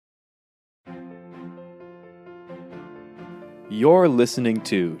You're listening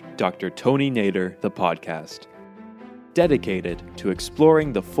to Dr. Tony Nader, the podcast, dedicated to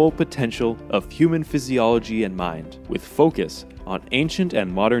exploring the full potential of human physiology and mind, with focus on ancient and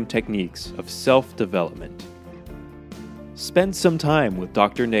modern techniques of self-development. Spend some time with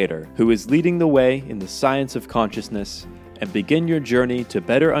Dr. Nader, who is leading the way in the science of consciousness, and begin your journey to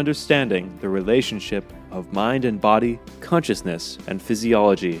better understanding the relationship of mind and body, consciousness, and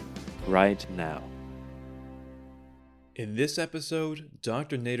physiology right now. In this episode,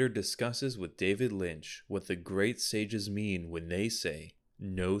 Dr. Nader discusses with David Lynch what the great sages mean when they say,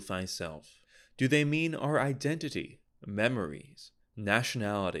 "Know thyself." Do they mean our identity, memories,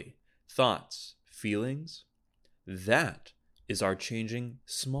 nationality, thoughts, feelings? That is our changing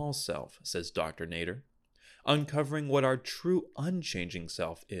small self, says Dr. Nader, uncovering what our true unchanging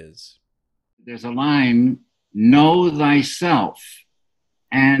self is. There's a line, know thyself.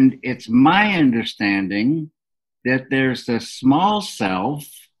 And it's my understanding that there's the small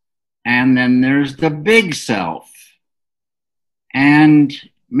self and then there's the big self. And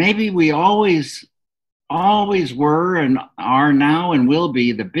maybe we always were and are now and will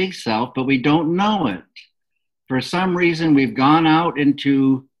be the big self, but we don't know it. For some reason, we've gone out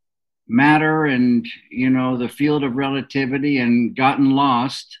into matter and, the field of relativity and gotten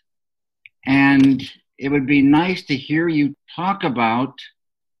lost. And it would be nice to hear you talk about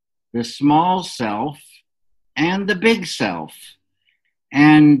the small self and the big self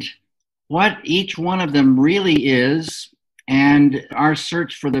and what each one of them really is and our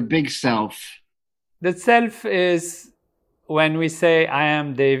search for the big self. The self is when we say, I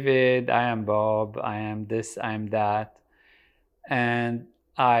am David, I am Bob, I am this, I am that, and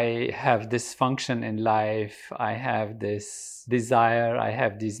I have this function in life, I have this desire, I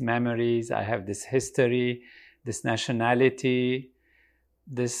have these memories, I have this history, this nationality,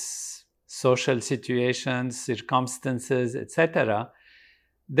 this social situations, circumstances, etc.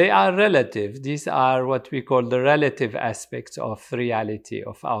 They are relative. These are what we call the relative aspects of reality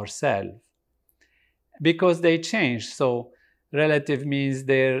of ourselves, because they change. So relative means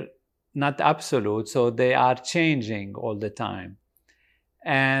they're not absolute, so they are changing all the time.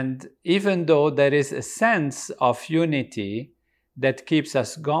 And even though there is a sense of unity that keeps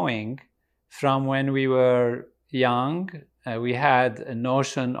us going from when we were young, we had a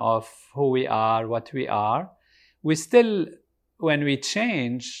notion of who we are, what we are. We still, when we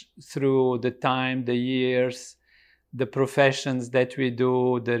change through the time, the years, the professions that we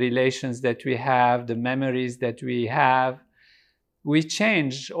do, the relations that we have, the memories that we have, we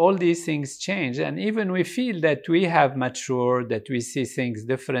change, all these things change. And even we feel that we have matured, that we see things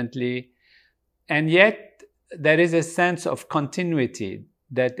differently. And yet there is a sense of continuity,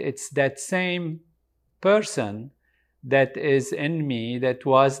 that it's that same person that is in me, that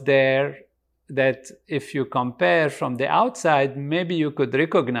was there, that if you compare from the outside, maybe you could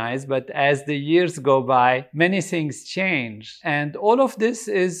recognize, but as the years go by, many things change. And all of this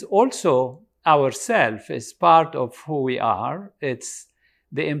is also ourself, is part of who we are. It's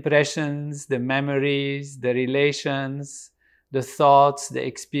the impressions, the memories, the relations, the thoughts, the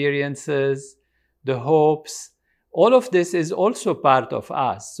experiences, the hopes. All of this is also part of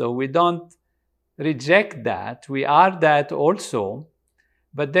us. So we don't reject that. We are that also.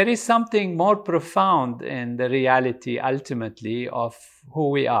 But there is something more profound in the reality, ultimately, of who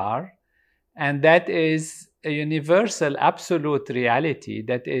we are. And that is a universal, absolute reality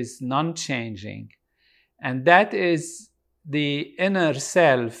that is non-changing. And that is the inner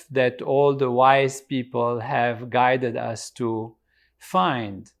self that all the wise people have guided us to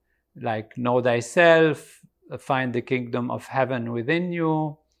find. Like, know thyself, find the kingdom of heaven within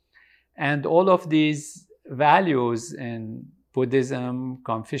you. And all of these values in Buddhism,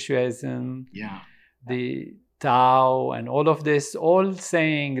 Confucianism, the Tao, and all of this, all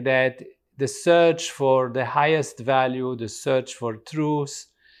saying that the search for the highest value, the search for truth,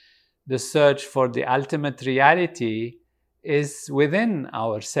 the search for the ultimate reality is within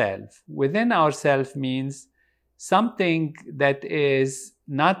ourselves. Within ourselves means something that is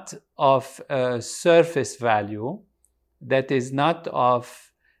not of a surface value, that is not of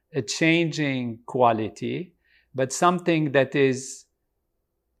a changing quality, but something that is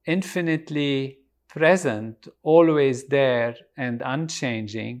infinitely present, always there and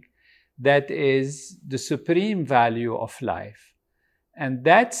unchanging, that is the supreme value of life. And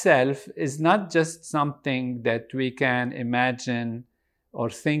that self is not just something that we can imagine or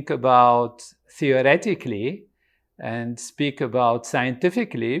think about theoretically and speak about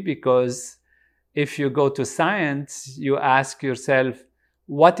scientifically, because if you go to science, you ask yourself,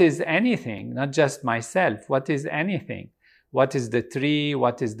 what is anything? Not just myself. What is anything? What is the tree?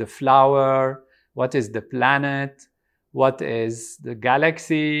 What is the flower? What is the planet? what is the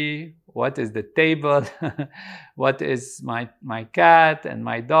galaxy, what is the table, what is my cat and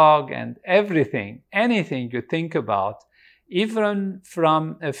my dog, and everything, anything you think about, even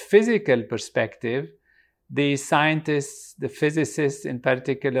from a physical perspective. The scientists, the physicists in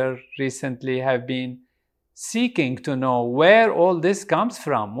particular, recently have been seeking to know where all this comes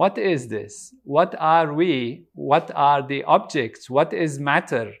from. What is this? What are we? What are the objects? What is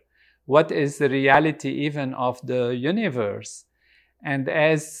matter? What is the reality even of the universe? And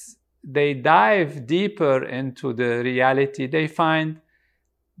as they dive deeper into the reality, they find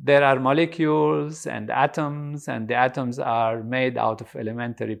there are molecules and the atoms are made out of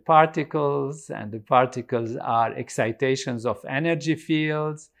elementary particles, and the particles are excitations of energy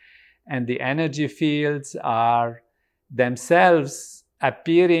fields, and the energy fields are themselves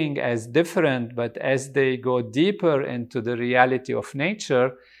appearing as different, but as they go deeper into the reality of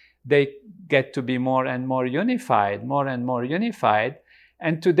nature, they get to be more and more unified.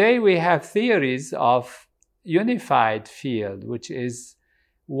 And today we have theories of unified field, which is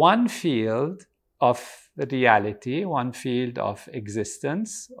one field of reality, one field of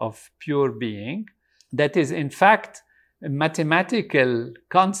existence, of pure being, that is in fact a mathematical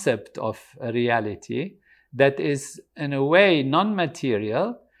concept of reality that is in a way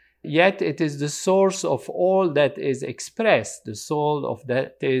non-material, yet it is the source of all that is expressed, the soul of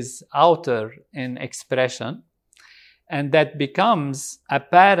that is outer in expression, and that becomes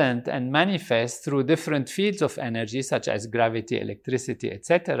apparent and manifest through different fields of energy, such as gravity, electricity,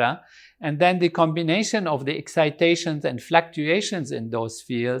 etc. And then the combination of the excitations and fluctuations in those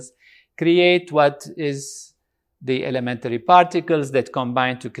fields create what is the elementary particles that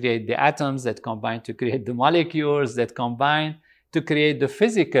combine to create the atoms, that combine to create the molecules, that combine to create the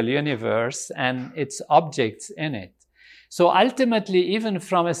physical universe and its objects in it. So ultimately, even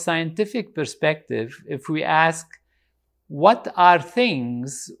from a scientific perspective, if we ask, what are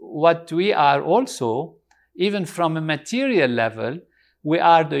things? What we are also, even from a material level, we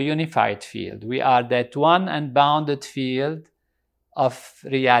are the unified field. We are that one unbounded field of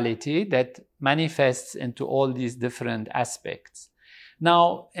reality that manifests into all these different aspects.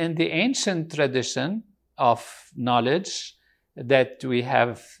 Now, in the ancient tradition of knowledge that we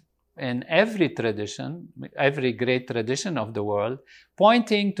have in every tradition, every great tradition of the world,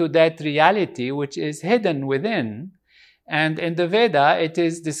 pointing to that reality which is hidden within. And in the Veda, it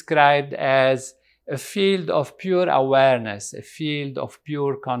is described as a field of pure awareness, a field of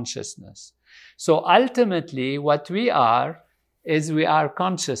pure consciousness. So ultimately, what we are is we are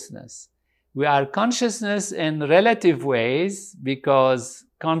consciousness. We are consciousness in relative ways because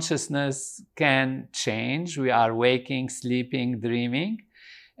consciousness can change. We are waking, sleeping, dreaming.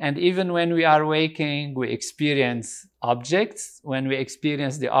 And even when we are waking, we experience objects. When we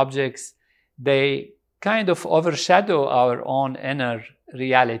experience the objects, they kind of overshadow our own inner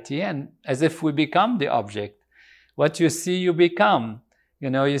reality, and as if we become the object. What you see, you become.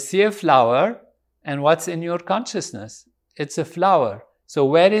 You see a flower, and what's in your consciousness? It's a flower. So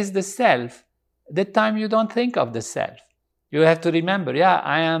where is the self? That time you don't think of the self. You have to remember,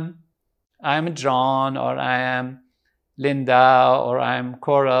 I am John, or I am Linda, or I am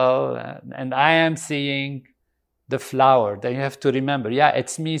Coral, and I am seeing the flower. Then you have to remember,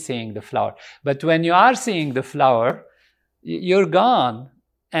 it's me seeing the flower. But when you are seeing the flower, you're gone,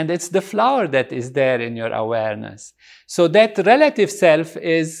 and it's the flower that is there in your awareness. So that relative self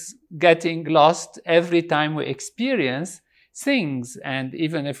is getting lost every time we experience things. And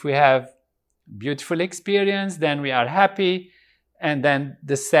even if we have beautiful experience, then we are happy, and then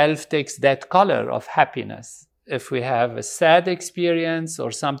the self takes that color of happiness. If we have a sad experience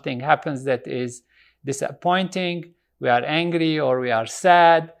or something happens that is disappointing, we are angry or we are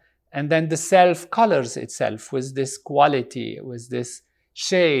sad, and then the self colors itself with this quality, with this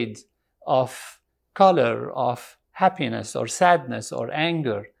shade of color of happiness or sadness or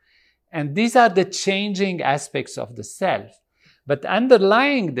anger. And these are the changing aspects of the self. But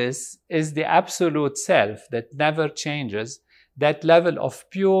underlying this is the absolute self that never changes, that level of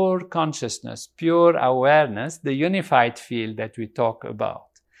pure consciousness, pure awareness, the unified field that we talk about.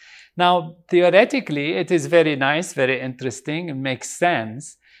 Now, theoretically, it is very nice, very interesting, it makes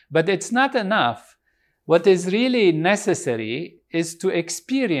sense, but it's not enough. What is really necessary is to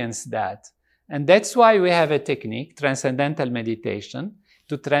experience that. And that's why we have a technique, transcendental meditation,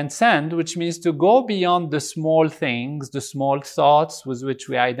 to transcend, which means to go beyond the small things, the small thoughts with which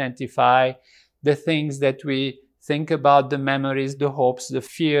we identify, the things that we think about, the memories, the hopes, the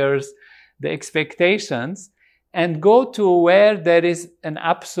fears, the expectations, and go to where there is an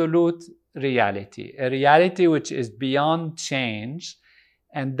absolute reality, a reality which is beyond change,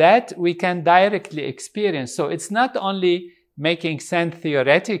 And that we can directly experience. So it's not only making sense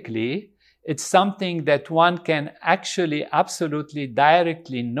theoretically, it's something that one can actually absolutely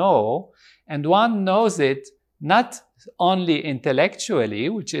directly know. And one knows it not only intellectually,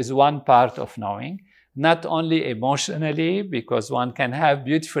 which is one part of knowing, not only emotionally, because one can have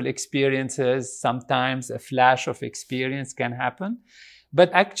beautiful experiences, sometimes a flash of experience can happen, but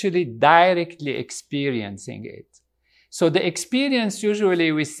actually directly experiencing it. So the experience,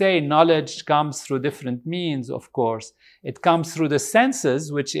 usually we say knowledge comes through different means, of course. It comes through the senses,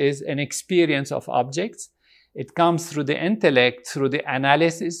 which is an experience of objects. It comes through the intellect, through the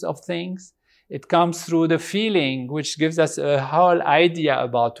analysis of things. It comes through the feeling, which gives us a whole idea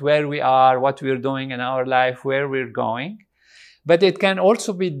about where we are, what we're doing in our life, where we're going. But it can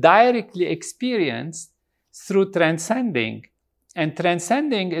also be directly experienced through transcending. And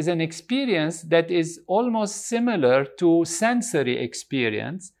transcending is an experience that is almost similar to sensory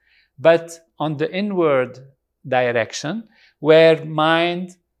experience, but on the inward direction, where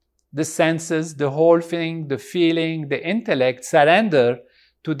mind, the senses, the whole thing, the feeling, the intellect surrender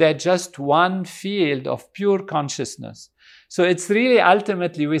to that just one field of pure consciousness. So it's really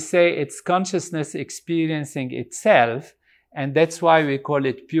ultimately, we say it's consciousness experiencing itself, and that's why we call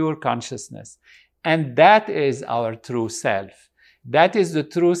it pure consciousness. And that is our true self. That is the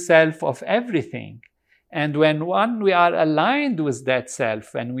true self of everything. And when we are aligned with that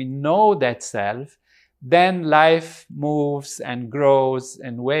self, and we know that self, then life moves and grows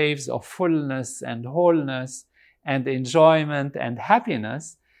in waves of fullness and wholeness and enjoyment and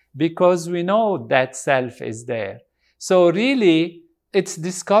happiness, because we know that self is there. So really, it's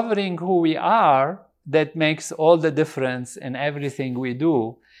discovering who we are that makes all the difference in everything we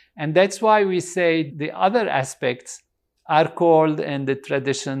do. And that's why we say the other aspects are called in the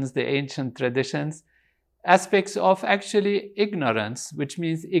traditions, the ancient traditions, aspects of actually ignorance, which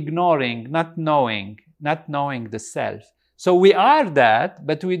means ignoring, not knowing the self. So we are that,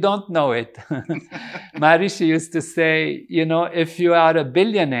 but we don't know it. Maharishi used to say, if you are a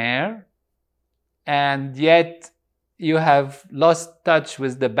billionaire and yet you have lost touch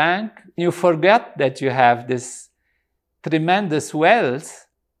with the bank, you forget that you have this tremendous wealth,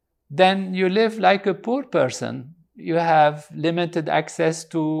 then you live like a poor person. You have limited access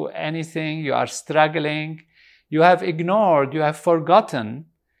to anything, you are struggling, you have ignored, you have forgotten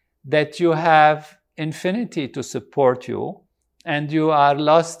that you have infinity to support you, and you are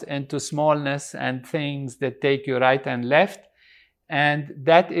lost into smallness and things that take you right and left, and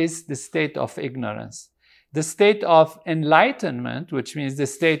that is the state of ignorance. The state of enlightenment, which means the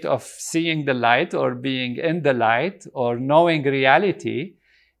state of seeing the light or being in the light or knowing reality,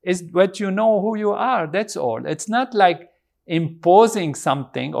 is what you know who you are, that's all. It's not like imposing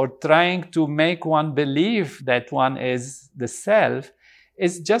something or trying to make one believe that one is the self.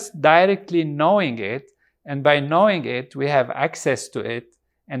 It's just directly knowing it, and by knowing it, we have access to it,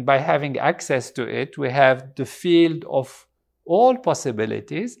 and by having access to it, we have the field of all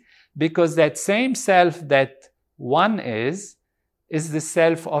possibilities, because that same self that one is the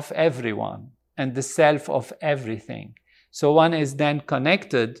self of everyone and the self of everything. So one is then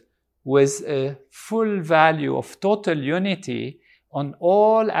connected with a full value of total unity on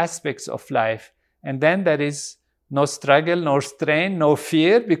all aspects of life. And then there is no struggle, no strain, no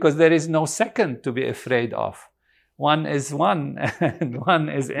fear, because there is no second to be afraid of. One is one, and one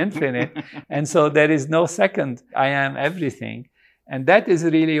is infinite. And so there is no second. I am everything. And that is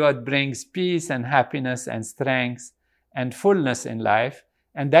really what brings peace and happiness and strength and fullness in life.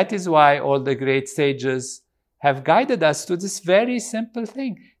 And that is why all the great sages have guided us to this very simple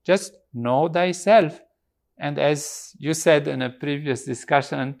thing. Just know thyself. And as you said in a previous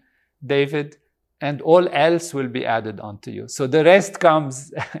discussion, David, and all else will be added onto you. So the rest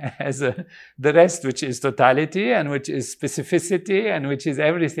comes as the rest, which is totality and which is specificity and which is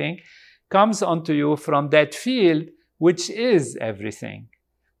everything, comes onto you from that field, which is everything.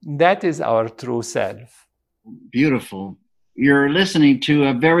 That is our true self. Beautiful. You're listening to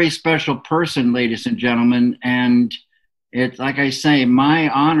a very special person, ladies and gentlemen, and it's, like I say, my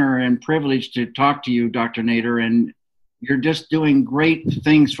honor and privilege to talk to you, Dr. Nader, and you're just doing great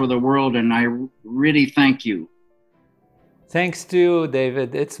things for the world, and I really thank you. Thanks to you,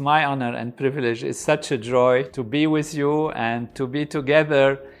 David. It's my honor and privilege. It's such a joy to be with you and to be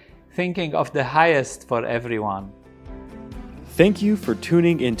together thinking of the highest for everyone. Thank you for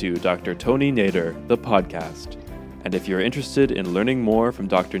tuning into Dr. Tony Nader, the podcast. And if you're interested in learning more from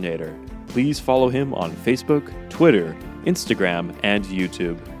Dr. Nader, please follow him on Facebook, Twitter, Instagram, and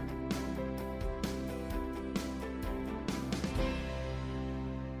YouTube.